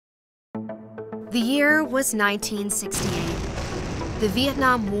The year was 1968. The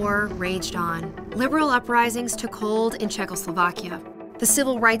Vietnam War raged on. Liberal uprisings took hold in Czechoslovakia. The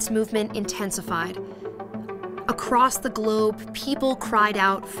civil rights movement intensified. Across the globe, people cried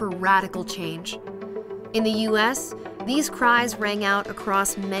out for radical change. In the US, these cries rang out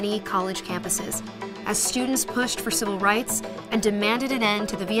across many college campuses as students pushed for civil rights and demanded an end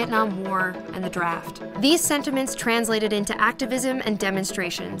to the Vietnam War and the draft. These sentiments translated into activism and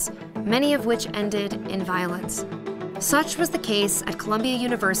demonstrations, many of which ended in violence. Such was the case at Columbia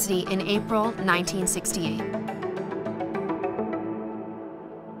University in April 1968.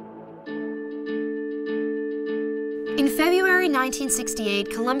 In February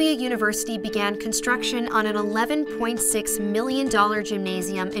 1968, Columbia University began construction on an $11.6 million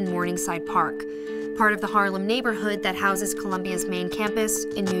gymnasium in Morningside Park, part of the Harlem neighborhood that houses Columbia's main campus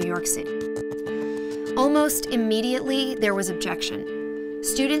in New York City. Almost immediately, there was objection.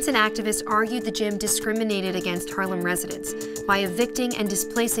 Students and activists argued the gym discriminated against Harlem residents by evicting and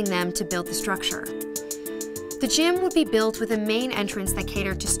displacing them to build the structure. The gym would be built with a main entrance that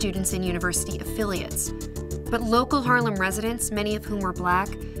catered to students and university affiliates. But local Harlem residents, many of whom were Black,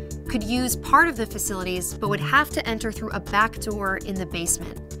 could use part of the facilities but would have to enter through a back door in the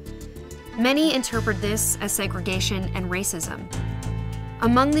basement. Many interpret this as segregation and racism.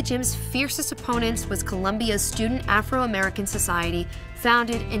 Among the gym's fiercest opponents was Columbia's Student Afro-American Society,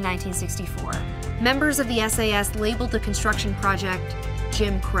 founded in 1964. Members of the SAS labeled the construction project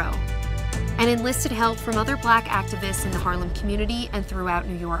Jim Crow and enlisted help from other Black activists in the Harlem community and throughout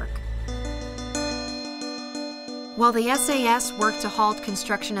New York. While the SAS worked to halt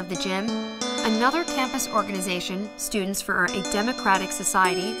construction of the gym, another campus organization, Students for a Democratic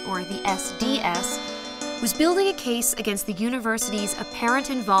Society, or the SDS, was building a case against the university's apparent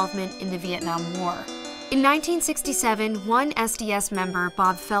involvement in the Vietnam War. In 1967, one SDS member,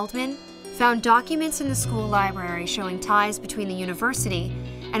 Bob Feldman, found documents in the school library showing ties between the university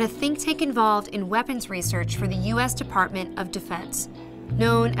and a think tank involved in weapons research for the U.S. Department of Defense,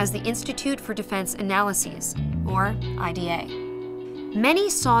 known as the Institute for Defense Analyses, or IDA. Many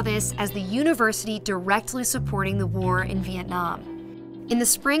saw this as the university directly supporting the war in Vietnam. In the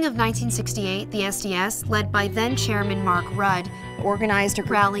spring of 1968, the SDS, led by then-chairman Mark Rudd, organized a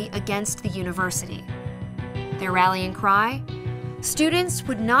rally against the university. Their rallying cry? Students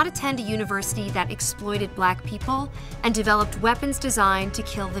would not attend a university that exploited Black people and developed weapons designed to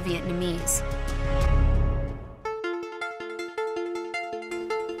kill the Vietnamese.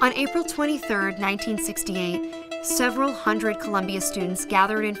 On April 23, 1968, several hundred Columbia students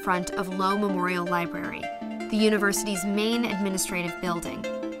gathered in front of Lowe Memorial Library, the university's main administrative building.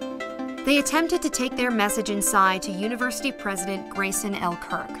 They attempted to take their message inside to University President Grayson L.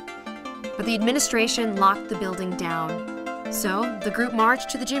 Kirk, but the administration locked the building down. So the group marched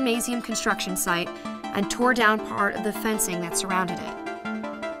to the gymnasium construction site and tore down part of the fencing that surrounded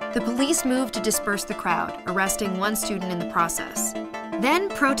it. The police moved to disperse the crowd, arresting one student in the process. Then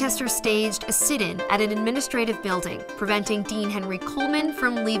protesters staged a sit-in at an administrative building, preventing Dean Henry Coleman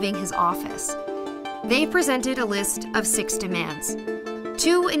from leaving his office. They presented a list of 6 demands.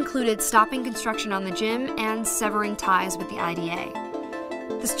 2 included stopping construction on the gym and severing ties with the IDA.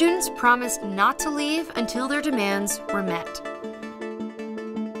 The students promised not to leave until their demands were met.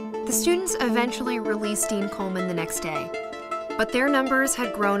 The students eventually released Dean Coleman the next day, but their numbers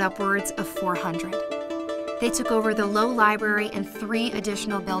had grown upwards of 400. They took over the Lowe Library and 3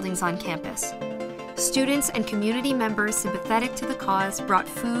 additional buildings on campus. Students and community members sympathetic to the cause brought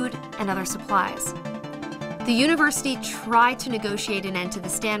food and other supplies. The university tried to negotiate an end to the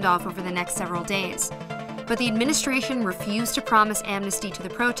standoff over the next several days, but the administration refused to promise amnesty to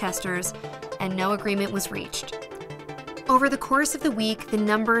the protesters, and no agreement was reached. Over the course of the week, the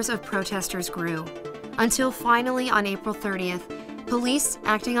numbers of protesters grew, until finally on April 30th, police,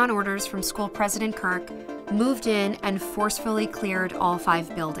 acting on orders from school president Kirk, moved in and forcefully cleared all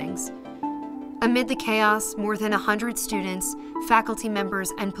 5 buildings. Amid the chaos, more than 100 students, faculty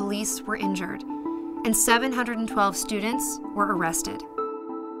members, and police were injured, and 712 students were arrested.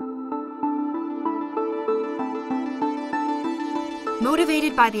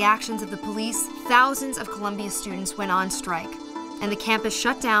 Motivated by the actions of the police, thousands of Columbia students went on strike, and the campus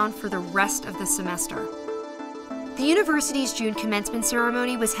shut down for the rest of the semester. The university's June commencement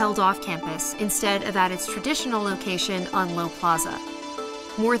ceremony was held off campus instead of at its traditional location on Lowe Plaza.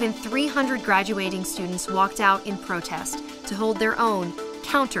 More than 300 graduating students walked out in protest to hold their own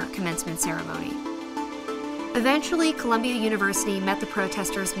counter-commencement ceremony. Eventually, Columbia University met the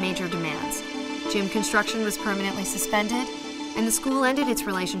protesters' major demands. Gym construction was permanently suspended, and the school ended its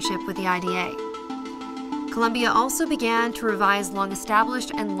relationship with the IDA. Columbia also began to revise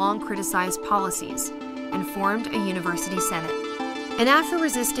long-established and long-criticized policies and formed a university senate. And after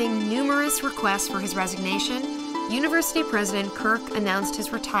resisting numerous requests for his resignation, University President Kirk announced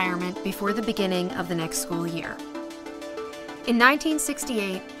his retirement before the beginning of the next school year. In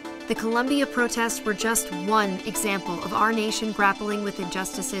 1968, the Columbia protests were just one example of our nation grappling with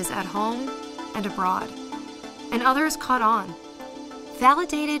injustices at home and abroad. And others caught on.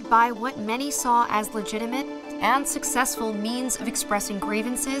 Validated by what many saw as legitimate and successful means of expressing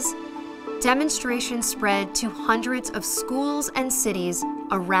grievances, demonstrations spread to hundreds of schools and cities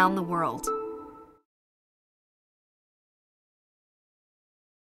around the world.